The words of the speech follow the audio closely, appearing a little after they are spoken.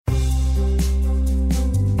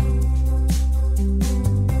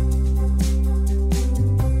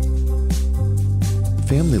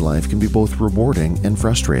family life can be both rewarding and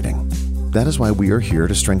frustrating. That is why we are here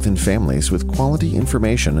to strengthen families with quality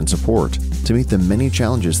information and support to meet the many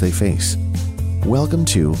challenges they face. Welcome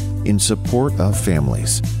to In Support of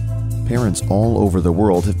Families. Parents all over the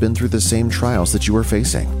world have been through the same trials that you are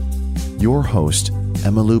facing. Your host,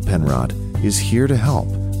 Emmylou Penrod, is here to help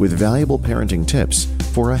with valuable parenting tips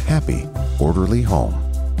for a happy, orderly home.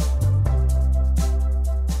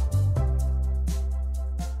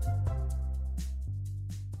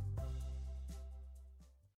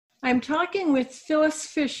 I'm talking with Phyllis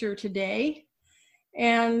Fisher today,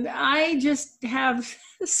 and I just have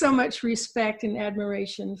so much respect and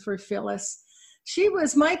admiration for Phyllis. She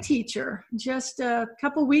was my teacher just a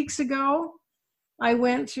couple weeks ago. I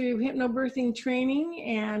went through hypnobirthing training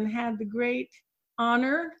and had the great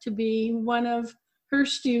honor to be one of her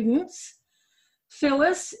students.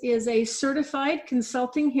 Phyllis is a certified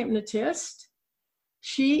consulting hypnotist.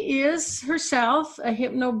 She is herself a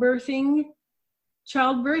hypnobirthing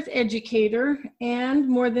childbirth educator, and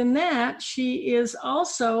more than that, she is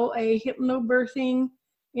also a hypnobirthing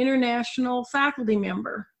international faculty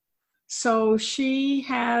member. So she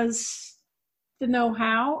has the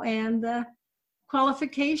know-how and the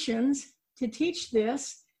qualifications to teach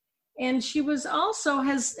this, and she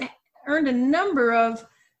has earned a number of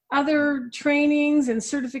other trainings and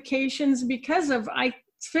certifications because of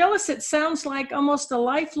Phyllis, it sounds like almost a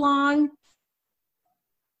lifelong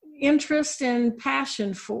interest and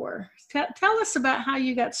passion for. Tell us about how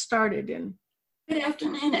you got started in. Good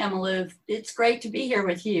afternoon, Emmylou. It's great to be here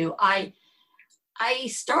with you. I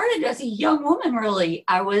started as a young woman, really.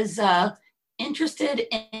 I was interested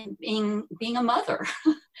in being a mother.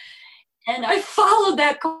 And I followed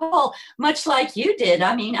that call much like you did.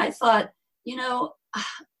 I mean, I thought,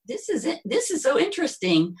 this is so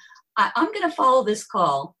interesting. I'm going to follow this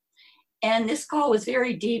call. And this call was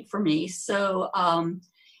very deep for me. So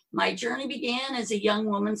my journey began as a young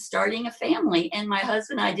woman starting a family, and my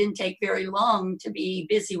husband and I didn't take very long to be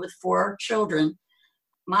busy with 4 children.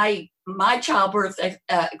 My childbirth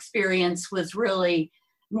experience was really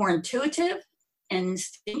more intuitive and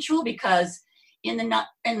instinctual because in the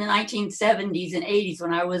 1970s and 80s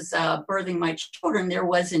when I was birthing my children, there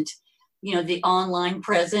wasn't the online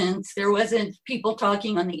presence. There wasn't people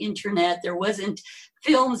talking on the internet. There wasn't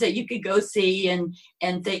films that you could go see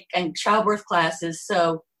and childbirth classes.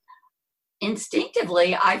 So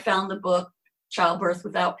instinctively, I found the book Childbirth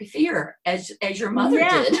Without Fear, as your mother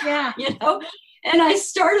did. Yeah. And I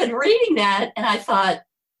started reading that, and I thought,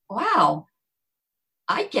 wow,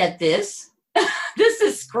 I get this. This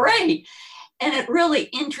is great. And it really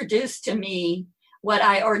introduced to me what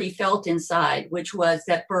I already felt inside, which was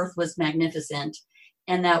that birth was magnificent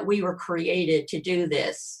and that we were created to do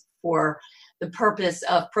this for the purpose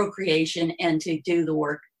of procreation and to do the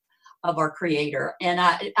work of our Creator. And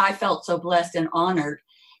I felt so blessed and honored,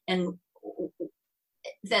 and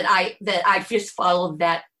that I just followed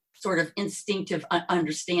that sort of instinctive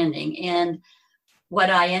understanding. And what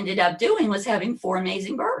I ended up doing was having 4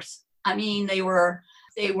 amazing births. I mean, they were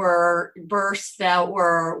births that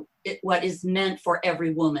were what is meant for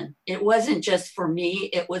every woman. It wasn't just for me,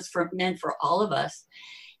 it was meant for all of us.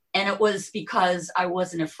 And it was because I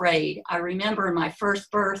wasn't afraid. I remember in my first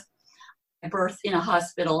birth, I birthed in a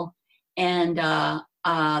hospital, and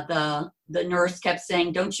the nurse kept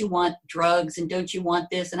saying, "Don't you want drugs, and don't you want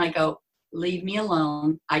this?" And I go, "Leave me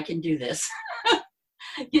alone. I can do this."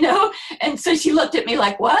 And so she looked at me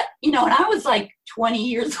like, "What?" And I was like 20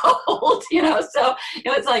 years old, so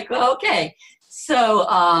it was like, well, okay. So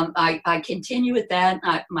I continue with that.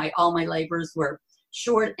 All my labors were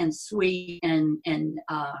short and sweet and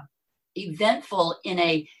eventful in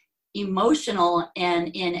a emotional and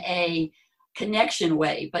in a connection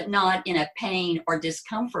way, but not in a pain or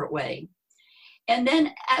discomfort way. And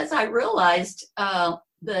then as I realized,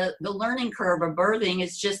 the learning curve of birthing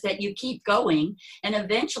is just that you keep going, and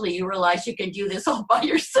eventually you realize you can do this all by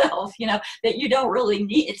yourself, that you don't really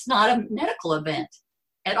need, it's not a medical event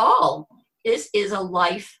at all. This is a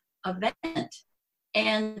life event.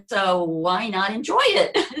 And so why not enjoy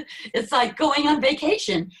it? It's like going on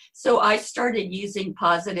vacation. So I started using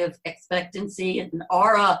positive expectancy and an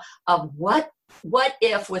aura of what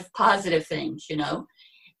if with positive things,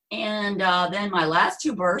 And then my last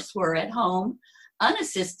 2 births were at home,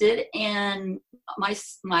 unassisted, and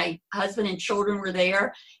my husband and children were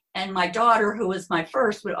there. And my daughter, who was my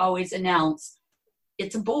first, would always announce,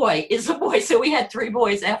 "It's a boy, it's a boy." So we had 3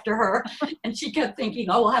 boys after her, and she kept thinking,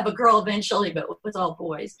 "Oh, we'll have a girl eventually," but it was all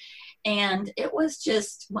boys. And it was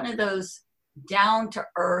just one of those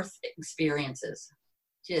down-to-earth experiences.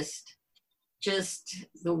 Just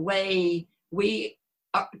the way we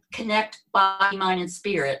connect body, mind, and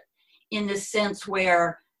spirit in the sense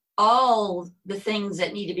where all the things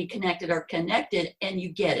that need to be connected are connected and you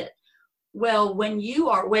get it. Well, when you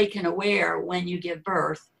are awake and aware when you give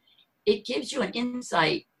birth, it gives you an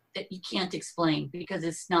insight that you can't explain because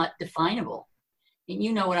it's not definable. And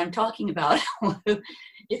you know what I'm talking about.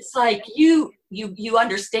 It's like you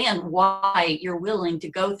understand why you're willing to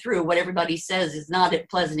go through what everybody says is not a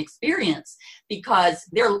pleasant experience, because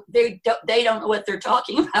they don't know what they're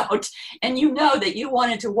talking about, and you know that you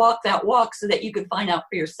wanted to walk that walk so that you could find out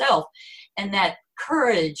for yourself. And that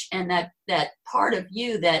courage and that part of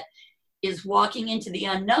you that is walking into the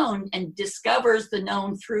unknown and discovers the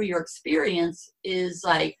known through your experience is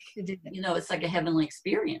like, it's like a heavenly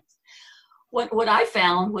experience. What I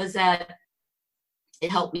found was that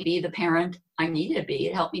it helped me be the parent I needed to be.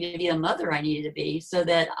 It helped me to be a mother I needed to be, so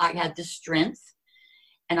that I had the strength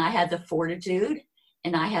and I had the fortitude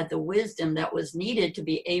and I had the wisdom that was needed to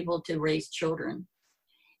be able to raise children.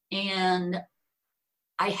 And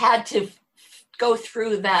I had to go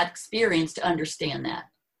through that experience to understand that.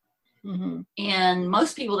 Mm-hmm. And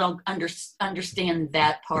most people don't understand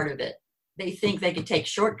that part of it. They think they can take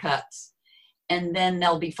shortcuts and then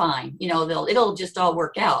they'll be fine. It'll just all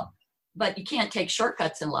work out. But you can't take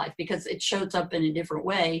shortcuts in life because it shows up in a different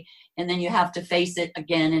way. And then you have to face it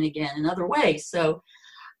again and again in other ways. So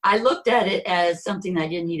I looked at it as something I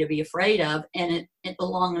didn't need to be afraid of. And the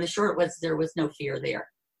long and the short was there was no fear there.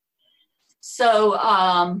 So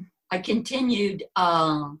I continued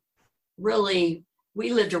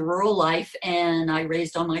we lived a rural life, and I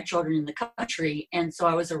raised all my children in the country. And so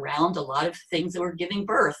I was around a lot of things that were giving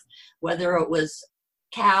birth, whether it was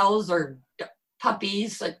cows or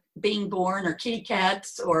puppies being born, or kitty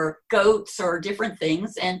cats or goats or different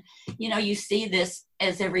things. And, you see this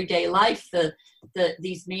as everyday life.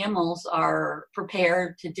 These mammals are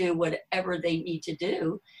prepared to do whatever they need to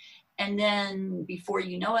do. And then before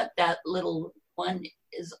you know it, that little one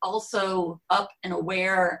is also up and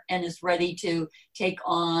aware and is ready to take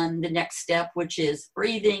on the next step, which is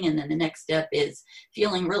breathing. And then the next step is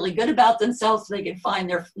feeling really good about themselves so they can find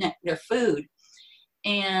their food.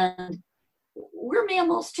 And we're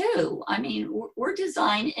mammals too. I mean, we're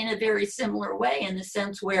designed in a very similar way, in the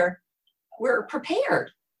sense where we're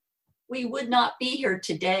prepared. We would not be here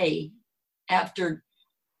today after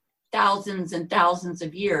thousands and thousands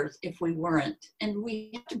of years if we weren't. And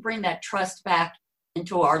we have to bring that trust back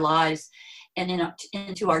into our lives and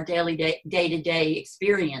into our daily day-to-day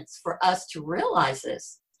experience for us to realize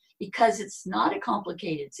this, because it's not a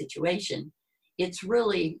complicated situation. It's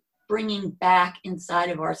really bringing back inside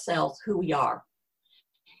of ourselves who we are.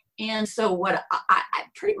 And so what I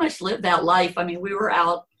pretty much lived that life. I mean, we were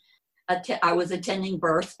out, I was attending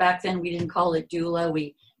births. Back then we didn't call it doula.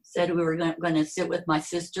 We said we were going to sit with my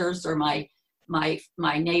sisters or my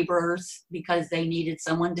neighbors, because they needed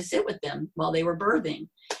someone to sit with them while they were birthing.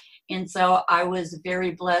 And so I was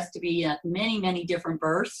very blessed to be at many, many different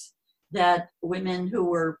births, that women who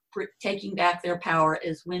were taking back their power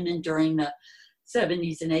as women during the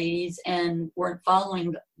 70s and 80s and weren't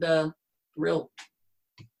following the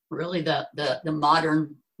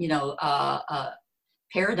modern,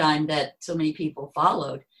 paradigm that so many people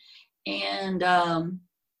followed. And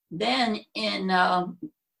then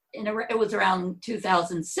it was around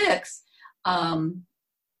 2006,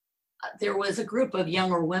 there was a group of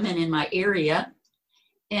younger women in my area,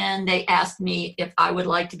 and they asked me if I would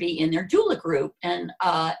like to be in their doula group. And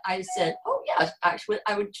I said, oh yes, actually,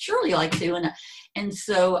 I would surely like to. And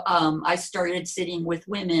so I started sitting with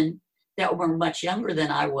women that were much younger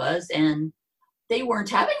than I was, and they weren't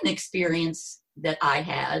having the experience that I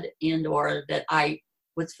had or that I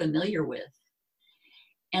was familiar with.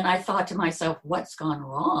 And I thought to myself, what's gone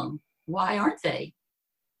wrong? Why aren't they?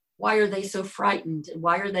 Why are they so frightened?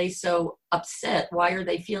 Why are they so upset? Why are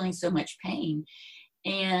they feeling so much pain?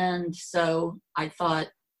 And so I thought,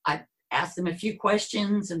 I asked them a few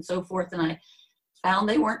questions and so forth, and I found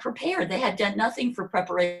they weren't prepared. They had done nothing for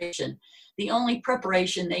preparation. The only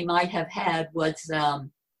preparation they might have had was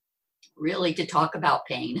really to talk about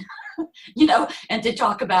pain, and to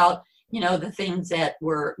talk about, the things that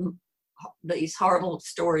were these horrible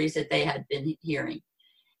stories that they had been hearing.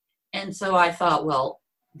 And so I thought, well,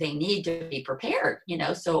 they need to be prepared,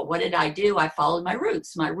 So what did I do? I followed my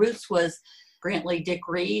roots. My roots was Grantley Dick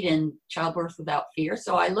Reed and Childbirth Without Fear.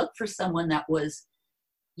 So I looked for someone that was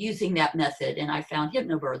using that method, and I found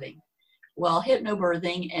hypnobirthing. Well,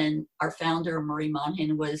 hypnobirthing, and our founder, Marie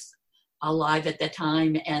Monaghan, was alive at that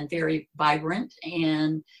time and very vibrant.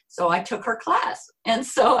 And so I took her class. And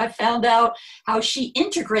so I found out how she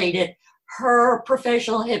integrated her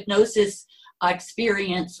professional hypnosis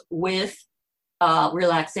experience with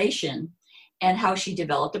relaxation, and how she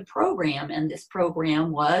developed a program. And this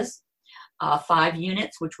program was 5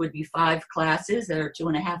 units, which would be 5 classes that are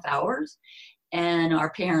 2.5 hours. And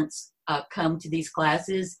our parents come to these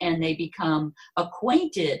classes and they become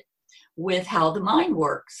acquainted with how the mind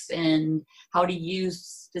works and how to use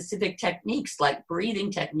specific techniques like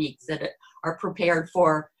breathing techniques that are prepared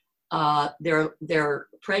for their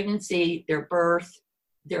pregnancy, their birth,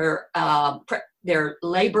 their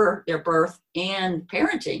labor, their birth, and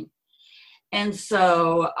parenting. And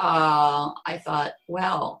so I thought,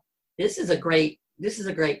 wow, this is a great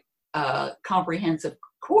comprehensive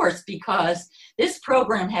course, because this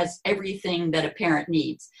program has everything that a parent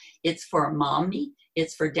needs. It's for mommy,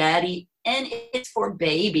 it's for daddy, and it's for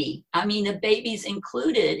baby. I mean, the baby's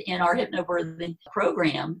included in our hypnobirthing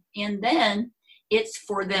program. And then it's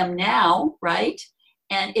for them now, right?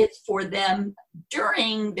 And it's for them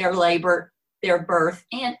during their labor, their birth,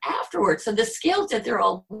 and afterwards. So the skills that they're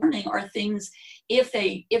all learning are things, if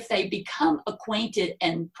they become acquainted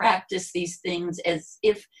and practice these things as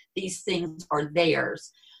if these things are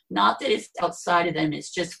theirs. Not that it's outside of them,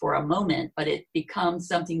 it's just for a moment, but it becomes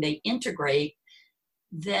something they integrate.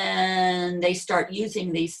 Then they start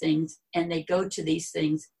using these things, and they go to these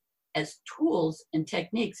things as tools and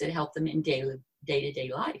techniques that help them in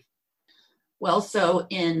day-to-day life. Well, so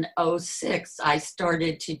in 2006, I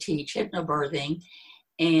started to teach hypnobirthing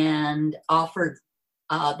and offered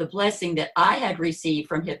the blessing that I had received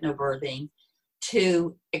from hypnobirthing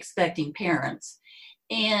to expecting parents.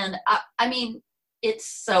 And I mean, it's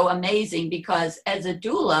so amazing, because as a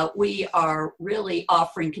doula, we are really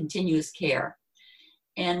offering continuous care.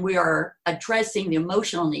 And we are addressing the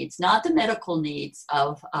emotional needs, not the medical needs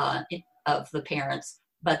of the parents,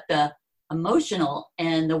 but the emotional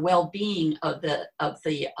and the well-being of the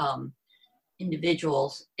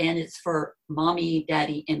individuals. And it's for mommy,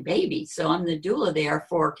 daddy, and baby. So I'm the doula there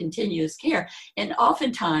for continuous care. And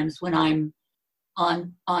oftentimes when I'm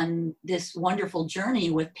on this wonderful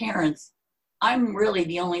journey with parents, I'm really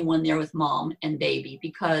the only one there with mom and baby,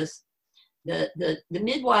 because the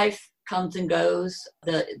midwife comes and goes.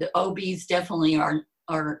 The OBs definitely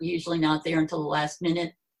are usually not there until the last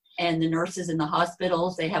minute. And the nurses in the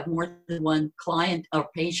hospitals, they have more than one client or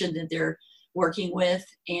patient that they're working with.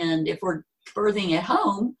 And if we're birthing at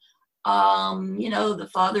home, the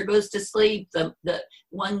father goes to sleep. The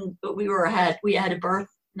one we had a birth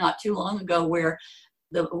not too long ago where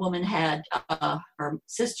the woman had her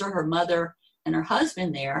sister, her mother, and her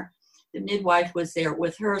husband there. The midwife was there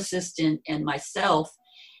with her assistant and myself.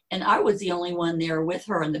 And I was the only one there with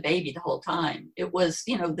her and the baby the whole time. It was,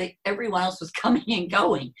 everyone else was coming and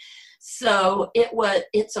going. So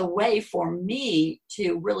it's a way for me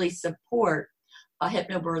to really support a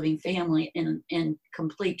hypnobirthing family in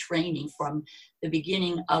complete training from the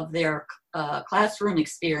beginning of their classroom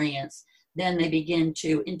experience. Then they begin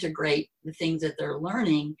to integrate the things that they're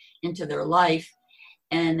learning into their life,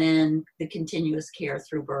 and then the continuous care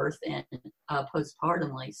through birth and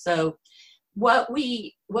postpartumly. So what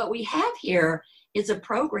we have here is a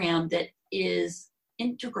program that is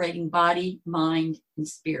integrating body, mind, and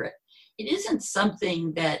spirit. It isn't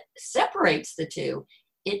something that separates the two.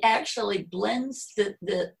 It actually blends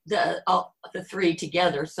the three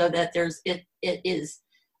together so that it is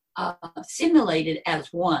simulated as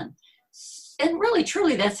one. And really,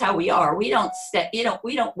 truly, that's how we are. We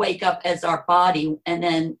don't wake up as our body and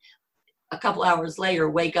then a couple hours later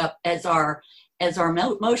wake up as our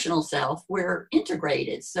emotional self. We're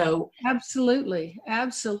integrated. So absolutely.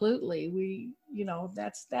 We,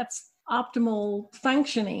 that's optimal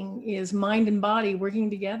functioning, is mind and body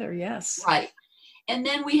working together. Yes. Right. And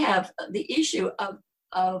then we have the issue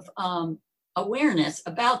of awareness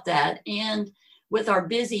about that. And with our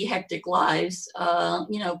busy, hectic lives,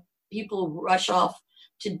 people rush off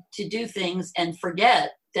to do things and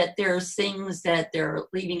forget that there's things that they're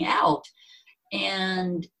leaving out.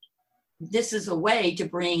 And this is a way to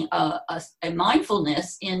bring a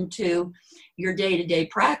mindfulness into your day-to-day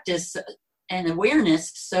practice and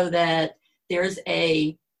awareness, so that there's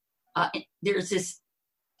this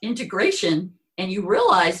integration, and you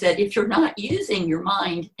realize that if you're not using your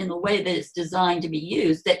mind in the way that it's designed to be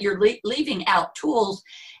used, that you're leaving out tools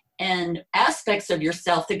and aspects of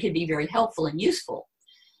yourself that could be very helpful and useful.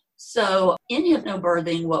 So in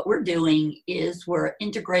hypnobirthing, what we're doing is we're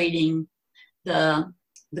integrating the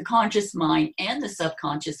conscious mind and the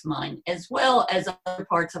subconscious mind, as well as other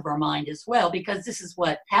parts of our mind as well, because this is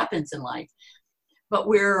what happens in life. But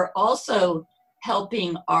we're also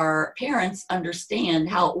helping our parents understand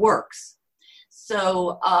how it works.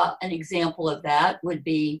 So an example of that would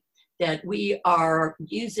be that we are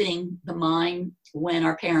using the mind when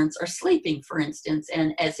our parents are sleeping, for instance.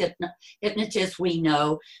 And as hypnotists, we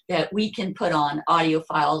know that we can put on audio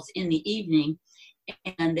files in the evening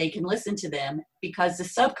and they can listen to them because the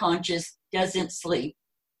subconscious doesn't sleep.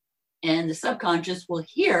 And the subconscious will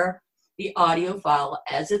hear the audio file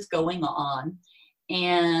as it's going on.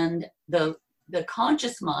 And the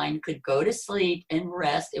conscious mind could go to sleep and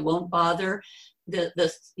rest. It won't bother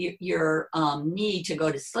your need to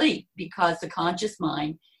go to sleep because the conscious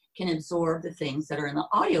mind can absorb the things that are in the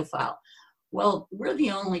audio file. Well, we're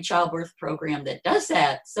the only childbirth program that does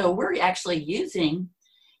that. So we're actually using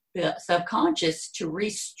the subconscious to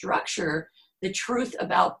restructure the truth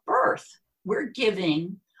about birth. We're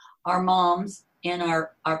giving our moms and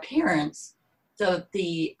our parents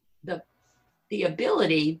the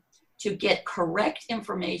ability to get correct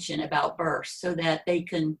information about birth so that they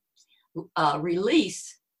can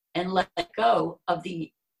release and let go of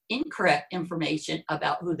the incorrect information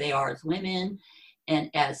about who they are as women and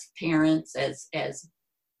as parents, as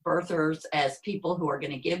birthers, as people who are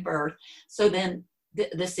going to give birth. So then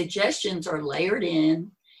the suggestions are layered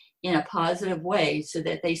in a positive way so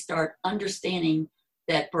that they start understanding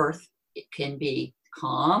that birth, it can be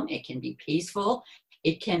calm, it can be peaceful,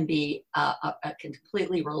 it can be a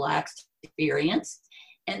completely relaxed experience.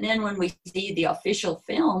 And then when we see the official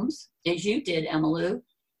films, as you did, Emmylou,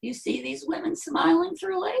 you see these women smiling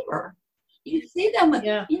through labor. You see them with,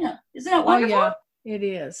 isn't that wonderful? Oh, yeah, it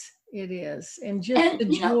is. It is. And just the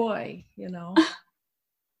joy,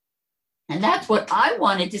 And that's what I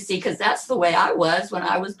wanted to see, because that's the way I was when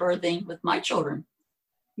I was birthing with my children.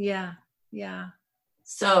 Yeah, yeah.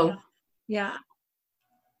 So. Yeah.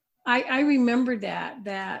 I remember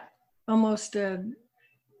that almost,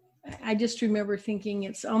 I just remember thinking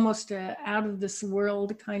it's almost a out of this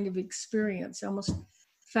world kind of experience. Almost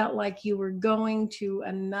felt like you were going to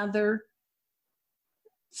another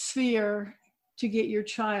sphere to get your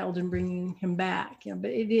child and bringing him back.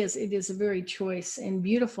 But it is a very choice and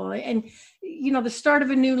beautiful. And, the start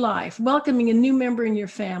of a new life, welcoming a new member in your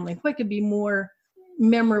family. What could be more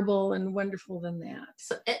memorable and wonderful than that?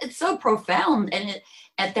 So it's so profound. And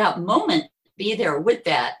at that moment, be there with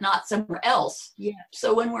that, not somewhere else. Yeah.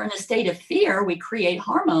 So when we're in a state of fear, we create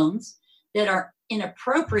hormones that are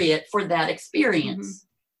inappropriate for that experience.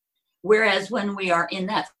 Mm-hmm. Whereas when we are in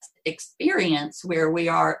that experience where we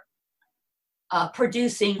are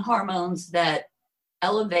producing hormones that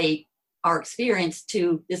elevate our experience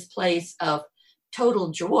to this place of total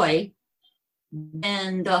joy,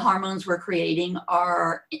 then the hormones we're creating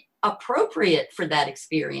are appropriate for that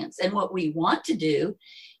experience. And what we want to do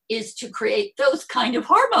is to create those kind of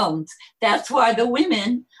hormones. That's why the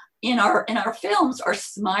women in our films are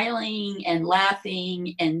smiling and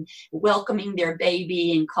laughing and welcoming their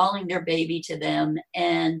baby and calling their baby to them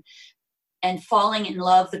and falling in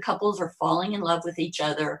love. The couples are falling in love with each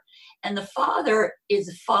other. And the father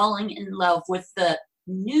is falling in love with the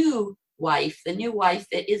new wife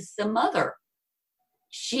that is the mother.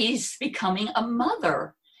 She's becoming a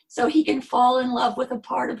mother. So he can fall in love with a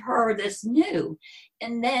part of her that's new.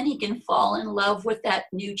 And then he can fall in love with that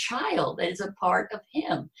new child that is a part of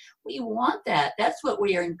him. We want that. That's what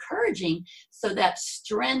we are encouraging. So that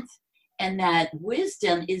strength and that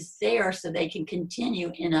wisdom is there so they can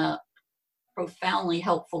continue in a profoundly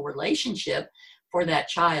helpful relationship for that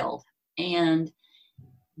child. And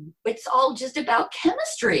it's all just about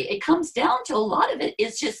chemistry. It comes down to a lot of it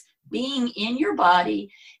is just being in your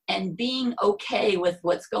body and being okay with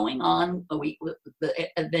what's going on, with the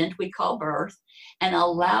event we call birth, and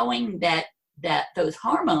allowing those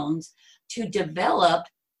hormones to develop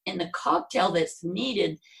in the cocktail that's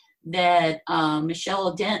needed that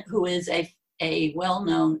Michel Dent, who is a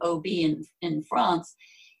well-known OB in France,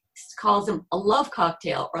 calls them a love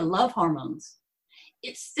cocktail or love hormones.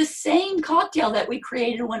 It's the same cocktail that we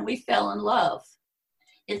created when we fell in love.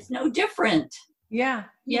 It's no different. Yeah.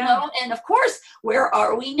 And of course, where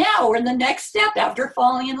are we now? We're in the next step after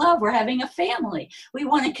falling in love. We're having a family. We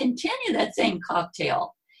want to continue that same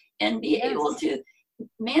cocktail and be able to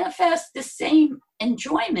manifest the same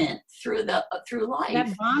enjoyment through life.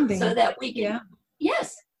 That bonding. So that we can,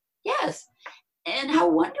 yes. And how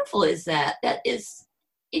wonderful is that?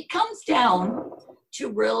 It comes down to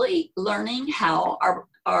really learning how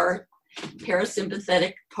our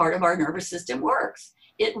parasympathetic part of our nervous system works.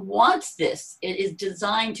 It wants this. It is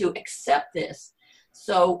designed to accept this.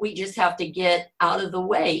 So we just have to get out of the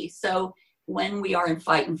way. So when we are in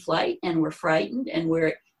fight and flight and we're frightened and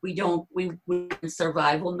we're in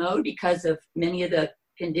survival mode because of many of the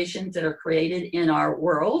conditions that are created in our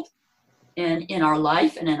world and in our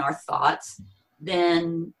life and in our thoughts,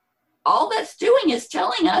 then all that's doing is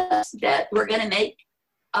telling us that we're going to make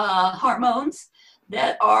hormones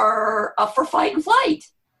that are for fight and flight.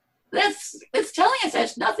 It's telling us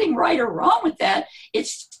there's nothing right or wrong with that.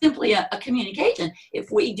 It's simply a communication.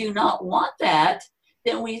 If we do not want that,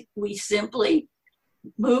 then we simply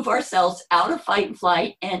move ourselves out of fight and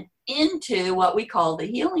flight and into what we call the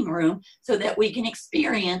healing room, so that we can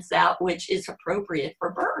experience that which is appropriate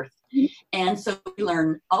for birth. And so we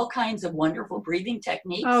learn all kinds of wonderful breathing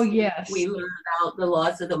techniques. Oh, yes. We learn about the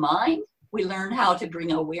laws of the mind. We learn how to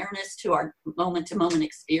bring awareness to our moment-to-moment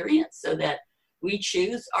experience so that we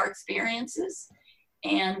choose our experiences.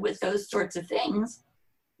 And with those sorts of things,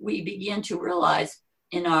 we begin to realize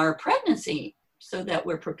in our pregnancy, so that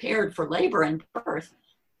we're prepared for labor and birth,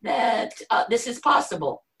 that this is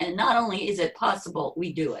possible. And not only is it possible,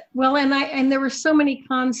 we do it. Well, and there were so many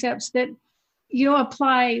concepts that,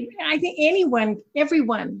 apply. I think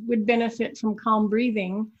everyone would benefit from calm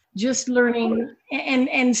breathing, just learning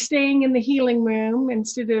and staying in the healing room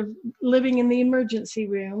instead of living in the emergency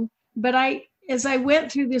room. But as I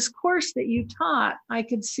went through this course that you taught, I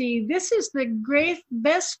could see this is the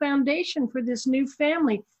best foundation for this new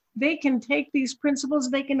family. They can take these principles,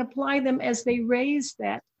 they can apply them as they raise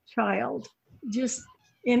that child, just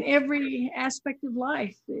in every aspect of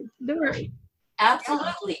life.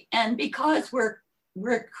 Absolutely. And because we're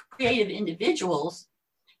creative individuals,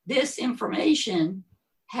 this information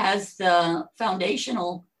has the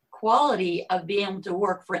foundational quality of being able to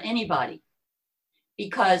work for anybody,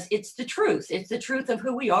 because it's the truth. It's the truth of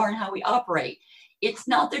who we are and how we operate. It's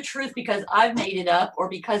not the truth because I've made it up or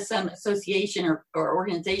because some association or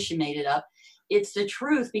organization made it up. It's the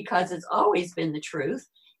truth because it's always been the truth.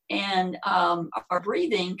 And our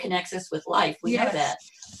breathing connects us with life. We know that.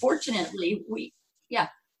 Fortunately,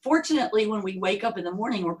 when we wake up in the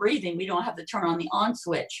morning, we're breathing. We don't have to turn on the on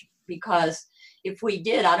switch, because if we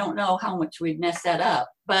did, I don't know how much we'd mess that up.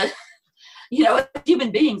 But,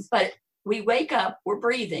 human beings, but we wake up, we're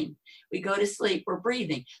breathing. We go to sleep, we're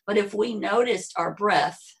breathing. But if we noticed our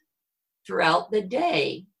breath throughout the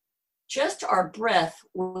day, just our breath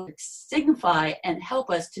would signify and help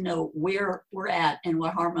us to know where we're at and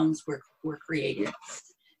what hormones we're creating.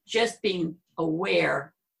 Just being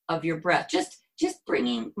aware of your breath, just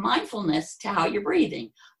bringing mindfulness to how you're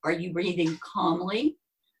breathing. Are you breathing calmly,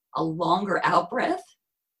 a longer out breath?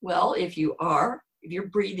 Well, if you're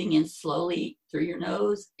breathing in slowly through your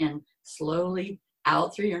nose and slowly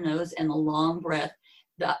out through your nose, and the long breath,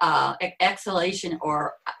 the exhalation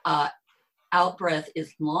or out breath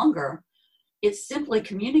is longer, it's simply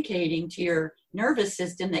communicating to your nervous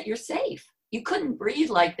system that you're safe. You couldn't breathe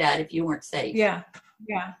like that if you weren't safe. Yeah.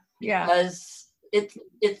 Because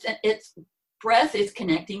it's breath is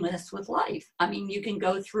connecting us with life. I mean, you can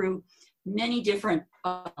go through many different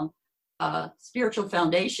spiritual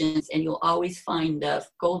foundations, and you'll always find the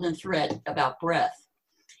golden thread about breath.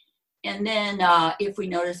 And then if we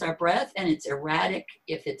notice our breath and it's erratic,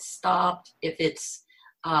 if it's stopped, if it's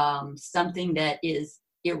something that is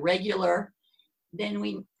irregular, then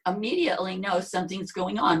we immediately know something's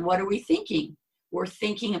going on. What are we thinking? We're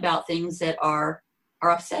thinking about things that are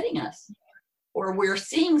upsetting us, or we're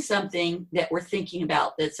seeing something that we're thinking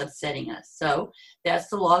about that's upsetting us. So that's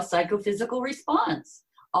the law of psychophysical response.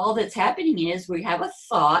 All that's happening is we have a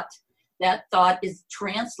thought. That thought is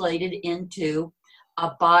translated into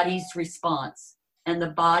a body's response, and the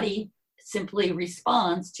body simply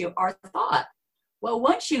responds to our thought. Well,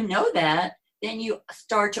 once you know that, then you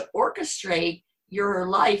start to orchestrate your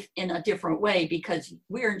life in a different way, because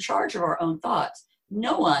we're in charge of our own thoughts.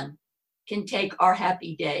 No one can take our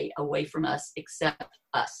happy day away from us except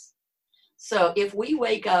us. So if we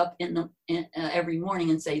wake up every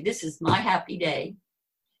morning and say, this is my happy day,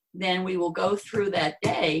 then we will go through that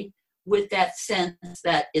day with that sense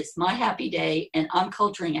that it's my happy day and I'm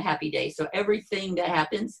culturing a happy day. So everything that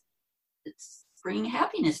happens, it's bringing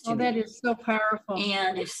happiness to me. That is so powerful.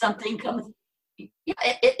 And if something comes,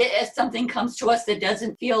 if something comes to us that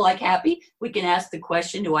doesn't feel like happy, we can ask the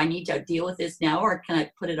question, do I need to deal with this now, or can I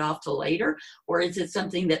put it off till later? Or is it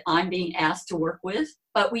something that I'm being asked to work with?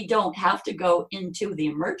 But we don't have to go into the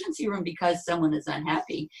emergency room because someone is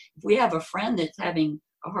unhappy. If we have a friend that's having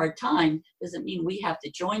a hard time, doesn't mean we have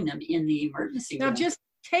to join them in the emergency room. Now just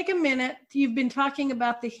take a minute. You've been talking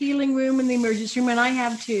about the healing room and the emergency room, and I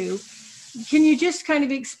have too. Can you just kind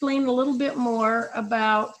of explain a little bit more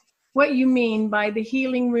about what you mean by the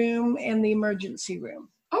healing room and the emergency room?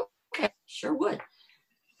 Okay, sure would.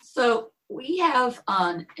 So we have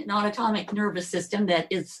an autonomic nervous system that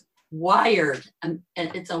is wired, and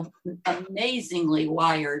it's amazingly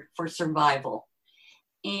wired for survival.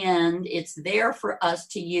 And it's there for us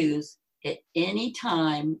to use At any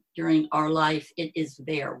time during our life, it is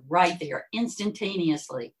there, right there,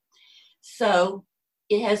 instantaneously. So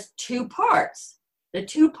it has two parts. The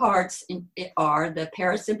two parts are the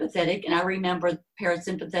parasympathetic, and I remember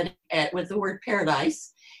parasympathetic with the word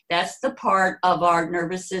paradise. That's the part of our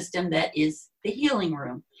nervous system that is the healing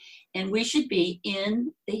room. And we should be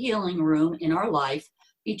in the healing room in our life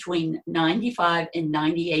between 95 and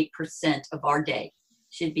 98% of our day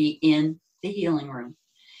should be in the healing room.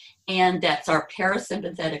 And that's our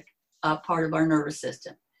parasympathetic part of our nervous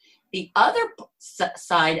system. The other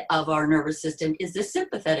side of our nervous system is the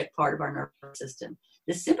sympathetic part of our nervous system.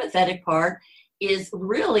 The sympathetic part is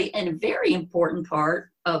really a very important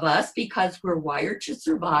part of us because we're wired to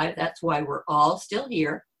survive. That's why we're all still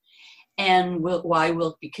here. And why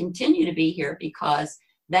we'll continue to be here, because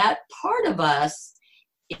that part of us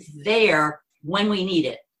is there when we need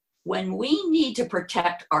it. When we need to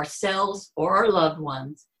protect ourselves or our loved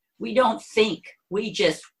ones, we don't think, we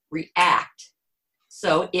just react.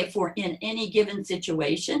 So if we're in any given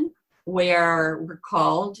situation where we're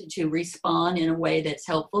called to respond in a way that's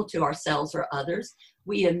helpful to ourselves or others,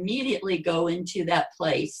 we immediately go into that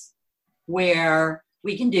place where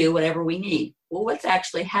we can do whatever we need. Well, what's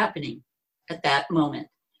actually happening at that moment?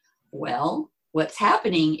 Well, what's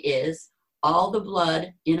happening is all the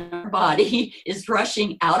blood in our body is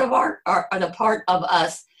rushing out of the part of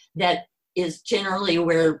us that is generally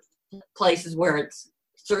where places where it's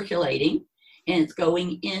circulating, and it's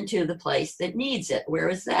going into the place that needs it. Where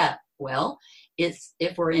is that? Well, it's,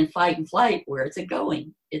 if we're in fight and flight, where is it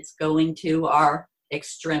going? It's going to our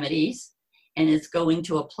extremities, and it's going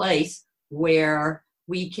to a place where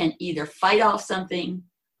we can either fight off something,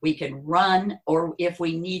 we can run, or if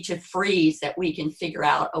we need to freeze, that we can figure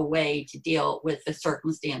out a way to deal with the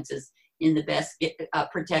circumstances in the best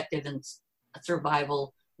protective and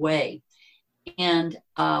survival way. And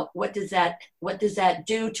what does that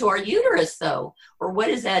do to our uterus, though? Or what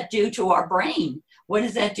does that do to our brain? What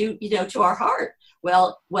does that do, to our heart?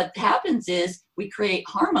 Well, what happens is we create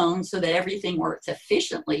hormones so that everything works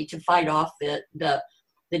efficiently to fight off the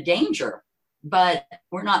danger. But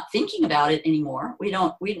we're not thinking about it anymore.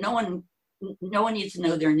 No one needs to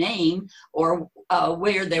know their name or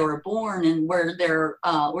where they were born and where they're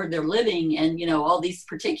living and all these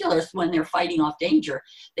particulars when they're fighting off danger.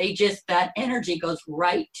 That energy goes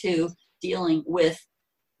right to dealing with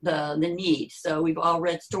the need. So we've all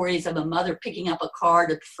read stories of a mother picking up a car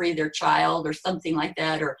to free their child or something like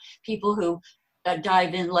that, or people who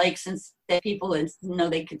dive in lakes and people know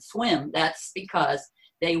they could swim. That's because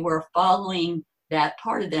they were following that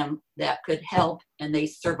part of them that could help, and they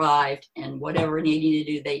survived, and whatever they needed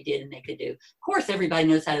to do, they did, and they could do. Of course, everybody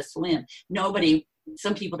knows how to swim.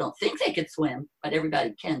 Some people don't think they could swim, but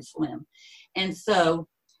everybody can swim. And so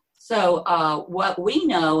what we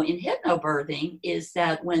know in hypnobirthing is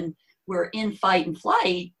that when we're in fight and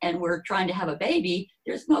flight and we're trying to have a baby,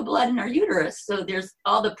 there's no blood in our uterus. So there's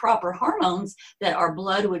all the proper hormones that our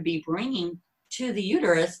blood would be bringing to the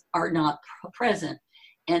uterus are not present.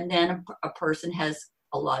 And then a person has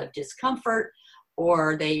a lot of discomfort,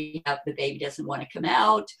 or the baby doesn't want to come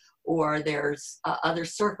out, or there's other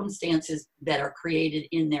circumstances that are created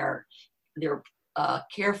in their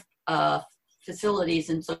care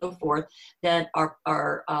facilities and so forth that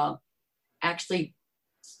are actually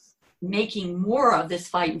making more of this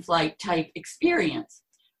fight and flight type experience.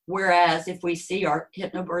 Whereas if we see our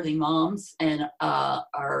hypnobirthing moms and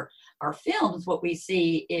our films, what we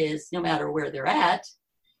see is no matter where they're at,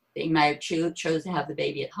 they might have chose to have the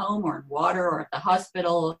baby at home or in water or at the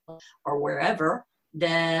hospital or wherever,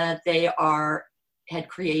 that they had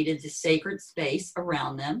created this sacred space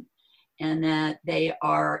around them, and that they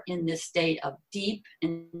are in this state of deep,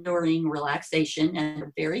 enduring relaxation, and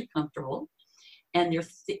they're very comfortable. And they're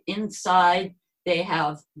inside, they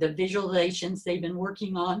have the visualizations they've been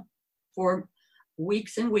working on for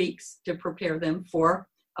weeks and weeks to prepare them for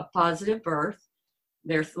a positive birth.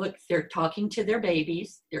 They're talking to their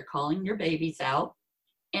babies, they're calling their babies out,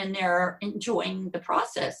 and they're enjoying the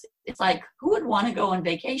process. It's like, who would want to go on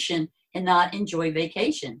vacation and not enjoy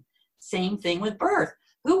vacation? Same thing with birth.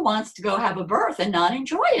 Who wants to go have a birth and not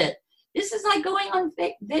enjoy it? This is like going on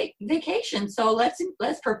vacation. So let's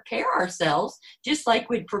prepare ourselves, just like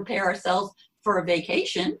we'd prepare ourselves for a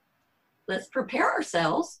vacation. Let's prepare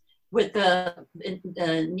ourselves with the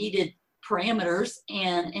needed parameters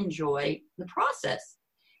and enjoy the process.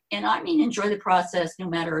 And I mean enjoy the process no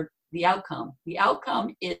matter the outcome. The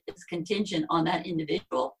outcome is contingent on that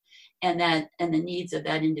individual and the needs of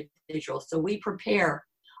that individual. So we prepare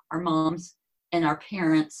our moms and our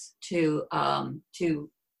parents to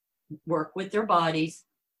work with their bodies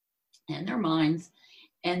and their minds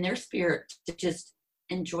and their spirit to just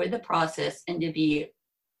enjoy the process and to be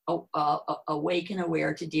awake and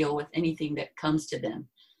aware to deal with anything that comes to them.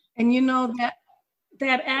 And you know,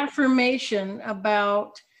 that affirmation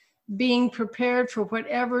about being prepared for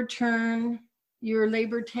whatever turn your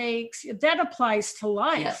labor takes, that applies to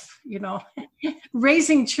life. Yes. You know,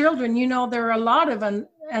 raising children, you know, there are a lot of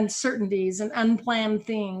uncertainties and unplanned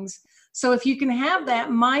things. So if you can have that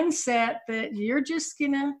mindset that you're just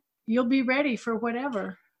you'll be ready for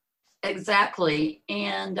whatever. Exactly.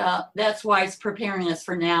 And that's why it's preparing us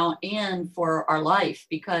for now and for our life,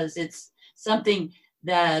 because it's something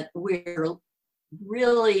that we're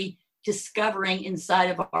really discovering inside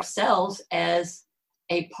of ourselves as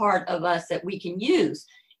a part of us that we can use.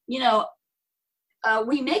 You know,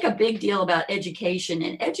 we make a big deal about education,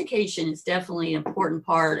 and education is definitely an important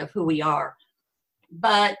part of who we are.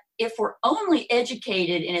 But if we're only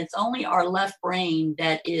educated and it's only our left brain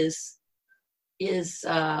that is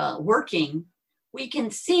working, we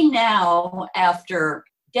can see now, after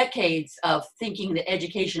decades of thinking that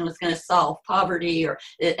education was going to solve poverty, or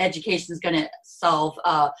education is going to solve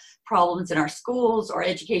problems in our schools, or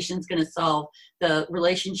education is going to solve the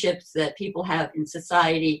relationships that people have in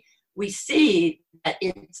society, we see that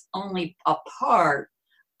it's only a part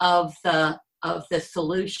of the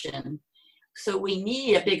solution. So we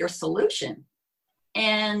need a bigger solution,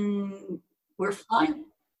 and we're fine.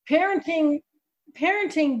 Parenting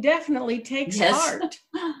definitely takes heart.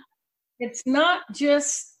 It's not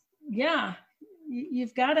just,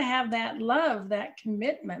 you've got to have that love, that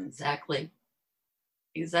commitment. Exactly.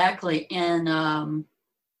 And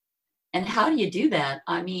how do you do that?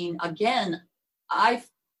 I mean, again, I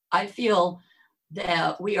feel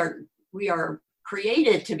that we are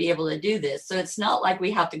created to be able to do this. So it's not like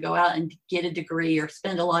we have to go out and get a degree or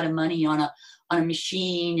spend a lot of money on a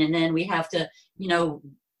machine, and then we have to,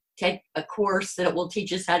 take a course that will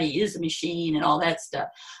teach us how to use a machine and all that stuff.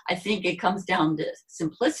 I think it comes down to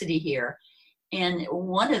simplicity here. And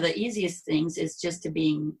one of the easiest things is just to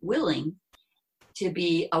being willing to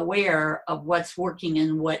be aware of what's working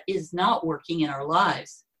and what is not working in our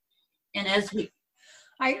lives. And as we...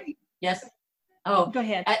 Yes? Oh, go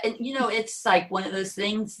ahead. It's like one of those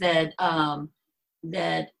things that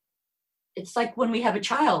it's like when we have a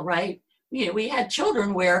child, right? We had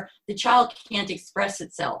children where the child can't express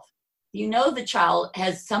itself. The child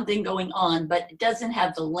has something going on, but it doesn't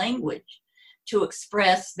have the language to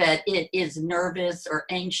express that it is nervous or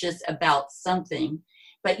anxious about something.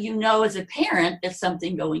 But as a parent, there's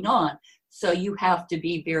something going on. So you have to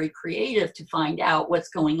be very creative to find out what's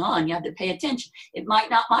going on. You have to pay attention. It might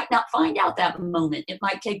not find out that moment. It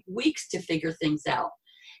might take weeks to figure things out.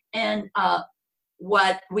 And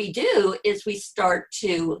what we do is we start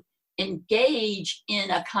to engage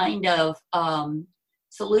in a kind of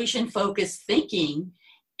solution-focused thinking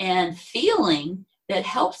and feeling that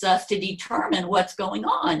helps us to determine what's going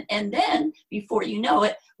on. And then, before you know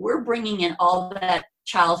it, we're bringing in all that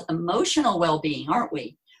child's emotional well-being, aren't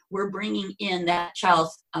we? We're bringing in that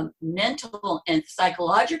child's mental and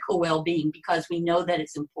psychological well-being, because we know that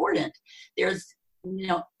it's important. There's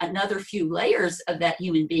another few layers of that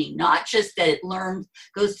human being, not just that it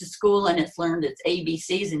goes to school and it's learned its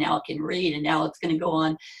ABCs and now it can read and now it's going to go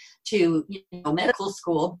on to medical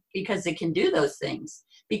school because it can do those things.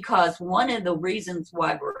 Because one of the reasons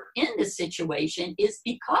why we're in this situation is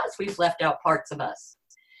because we've left out parts of us.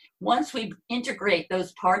 Once we integrate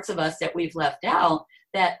those parts of us that we've left out,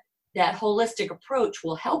 that holistic approach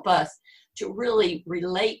will help us to really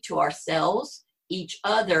relate to ourselves, each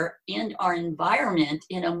other, and our environment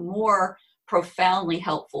in a more profoundly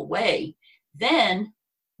helpful way. Then,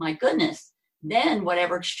 my goodness, then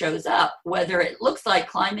whatever shows up, whether it looks like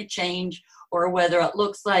climate change, or whether it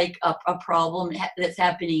looks like a problem that's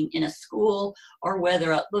happening in a school, or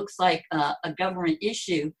whether it looks like a government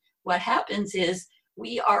issue, what happens is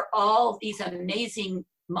we are all these amazing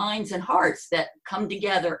minds and hearts that come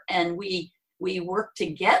together, and we work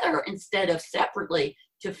together instead of separately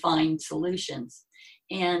to find solutions.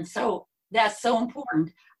 And so that's so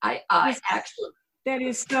important. I actually...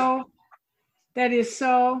 That is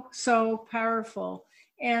so powerful.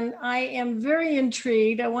 And I am very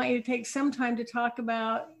intrigued. I want you to take some time to talk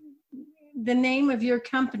about the name of your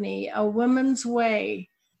company, A Woman's Way.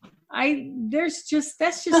 That's just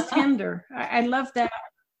tender. I love that.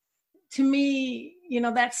 To me,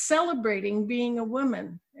 that's celebrating being a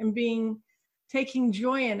woman and taking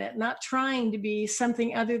joy in it, not trying to be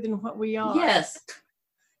something other than what we are. Yes.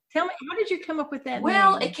 Tell me, how did you come up with that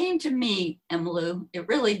name? It came to me, Emmylou. It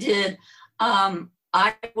really did.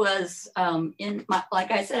 I was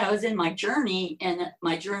like I said, I was in my journey, and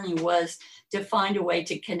my journey was to find a way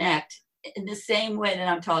to connect in the same way that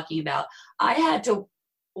I'm talking about. I had to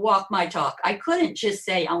walk my talk. I couldn't just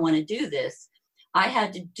say, I want to do this. I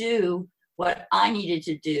had to do what I needed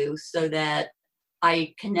to do so that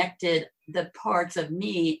I connected the parts of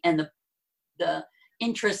me and the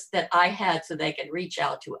interests that I had so they could reach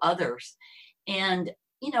out to others. And,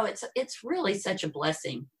 it's really such a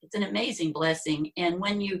blessing. It's an amazing blessing. And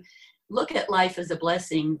when you look at life as a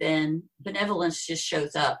blessing, then benevolence just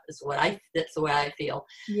shows up. That's the way I feel.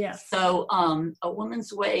 Yes. So A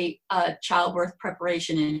Woman's Way, childbirth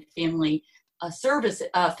preparation and family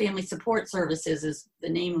family support services is the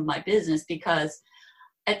name of my business, because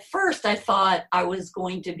at first I thought I was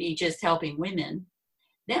going to be just helping women.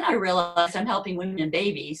 Then I realized I'm helping women and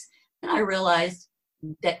babies. And I realized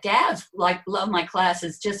that dads love my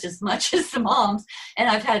classes just as much as the moms. And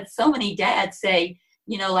I've had so many dads say,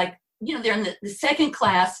 they're in the second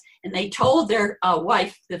class and they told their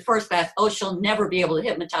wife, the first class, oh, she'll never be able to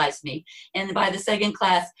hypnotize me. And by the second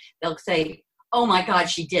class, they'll say, oh my God,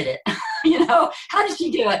 she did it. How did she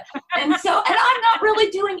do it? And I'm not really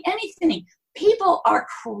doing anything. People are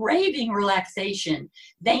craving relaxation.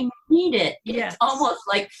 They need it. Yes. It's almost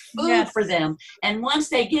like food for them. And once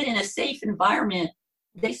they get in a safe environment,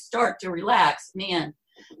 they start to relax. Man,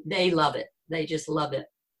 they love it. They just love it.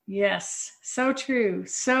 Yes, so true.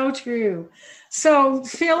 So true. So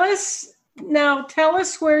Phyllis, now tell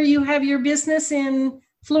us where you have your business in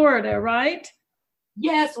Florida, right?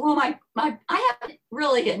 Yes. Well, I have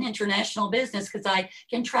really an international business because I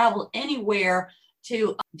can travel anywhere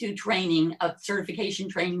to do training, certification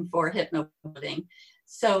training for hypnobirthing.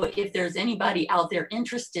 So if there's anybody out there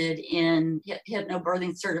interested in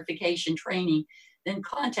hypnobirthing certification training, then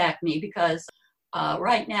contact me, because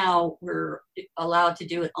right now we're allowed to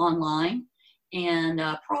do it online, and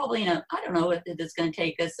probably I don't know if it's going to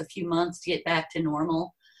take us a few months to get back to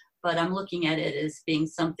normal, but I'm looking at it as being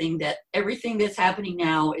something that everything that's happening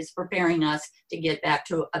now is preparing us to get back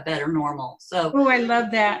to a better normal. So, I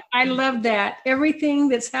love that. I love that. Everything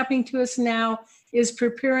that's happening to us now is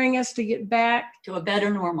preparing us to get back to a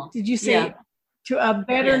better normal. Did you say? Yeah. To a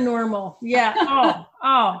better normal. Yeah.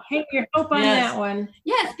 Hang your hope on that one.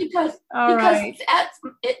 Yes, because right.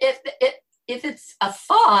 if it's a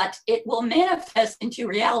thought, it will manifest into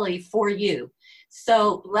reality for you.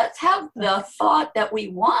 So let's have the thought that we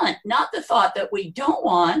want, not the thought that we don't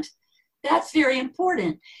want. That's very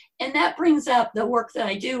important. And that brings up the work that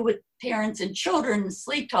I do with parents and children,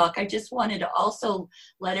 Sleep Talk. I just wanted to also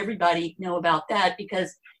let everybody know about that,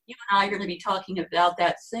 because you and I are going to be talking about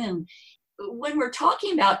that soon. When we're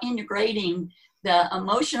talking about integrating the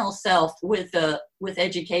emotional self with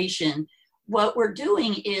education, what we're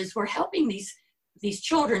doing is we're helping these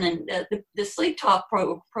children, and the Sleep Talk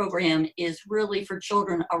program is really for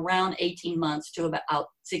children around 18 months to about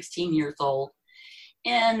 16 years old.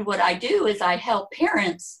 And what I do is I help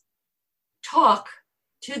parents talk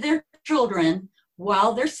to their children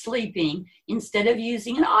while they're sleeping, instead of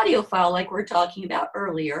using an audio file like we're talking about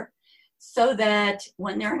earlier, so that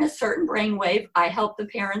when they're in a certain brainwave, I help the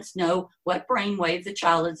parents know what brainwave the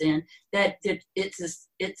child is in, that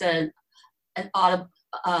it's an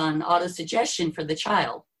auto suggestion for the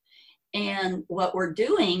child. And what we're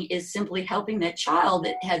doing is simply helping that child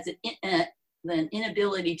that has an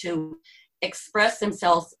inability to express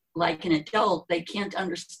themselves like an adult. They can't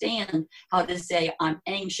understand how to say, I'm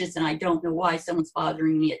anxious and I don't know why someone's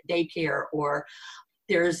bothering me at daycare, or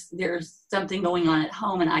there's something going on at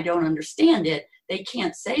home and I don't understand it. They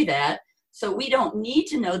can't say that. So we don't need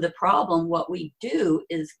to know the problem. What we do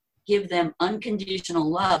is give them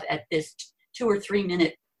unconditional love at this 2 or 3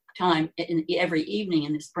 minute time every evening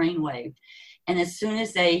in this brainwave. And as soon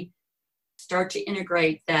as they start to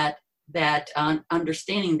integrate that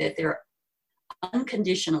understanding that they're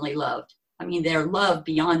unconditionally loved, I mean, they're loved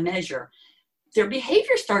beyond measure, their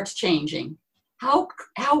behavior starts changing. How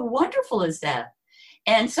wonderful is that?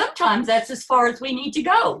 And sometimes that's as far as we need to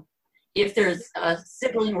go. If there's a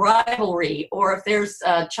sibling rivalry, or if there's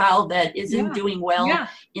a child that isn't doing well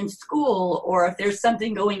in school, or if there's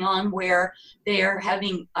something going on where they're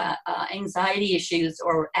having anxiety issues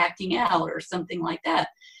or acting out or something like that.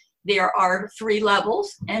 There are 3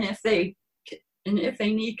 levels, and if they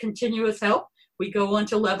need continuous help, we go on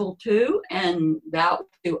to level 2, and that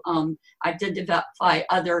to identify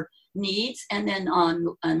other needs. And then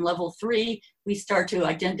on level 3, we start to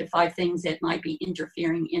identify things that might be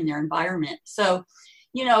interfering in their environment. So,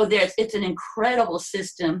 it's an incredible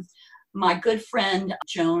system. My good friend,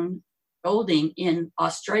 Joan Golding in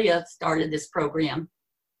Australia, started this program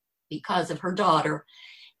because of her daughter.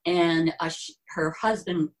 And her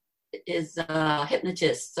husband a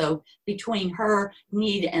hypnotist. So between her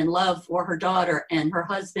need and love for her daughter and her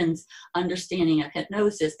husband's understanding of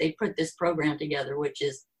hypnosis, they put this program together, which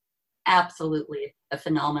is absolutely a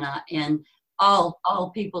phenomenon. And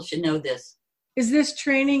all people should know this. Is this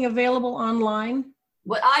training available online?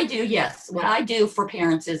 What I do, yes. What I do for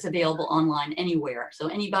parents is available online anywhere. So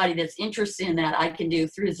anybody that's interested in that, I can do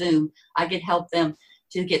through Zoom. I can help them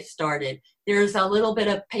to get started. There's a little bit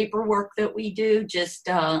of paperwork that we do just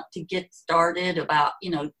to get started about,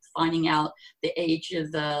 finding out the age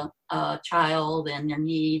of the child and their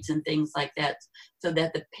needs and things like that, so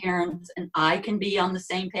that the parents and I can be on the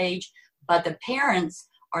same page. But the parents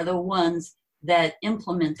are the ones that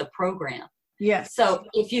implement the program. Yes. So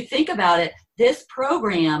if you think about it, this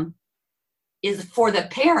program is for the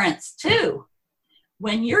parents too.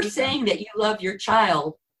 When you're saying that you love your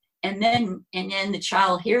child, and then the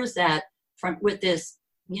child hears that with this,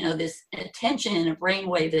 this attention in a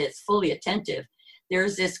brainwave that is fully attentive,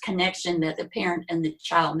 there's this connection that the parent and the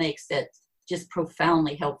child makes that's just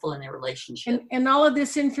profoundly helpful in their relationship. And all of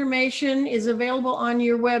this information is available on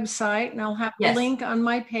your website, and I'll have the link on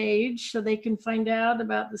my page so they can find out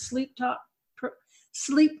about the Sleep Talk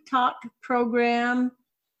program.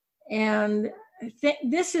 And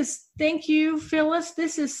thank you, Phyllis.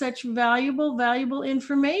 This is such valuable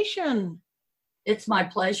information. It's my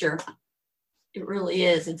pleasure. It really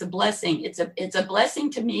is. It's a blessing. It's a blessing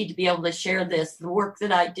to me to be able to share this. The work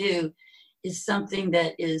that I do is something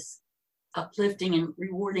that is uplifting and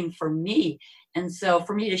rewarding for me. And so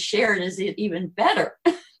for me to share it is even better.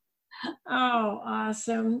 Oh,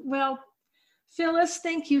 awesome. Well, Phyllis,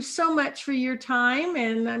 thank you so much for your time,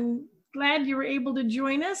 and I'm glad you were able to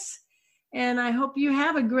join us, and I hope you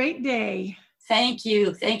have a great day. Thank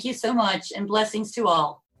you. Thank you so much, and blessings to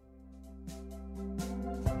all.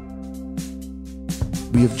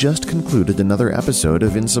 We have just concluded another episode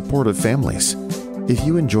of In Support of Families. If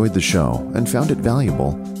you enjoyed the show and found it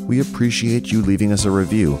valuable, we appreciate you leaving us a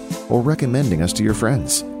review or recommending us to your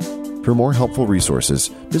friends. For more helpful resources,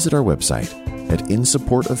 visit our website at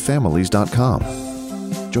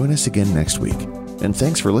insupportoffamilies.com. Join us again next week, and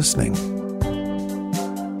thanks for listening.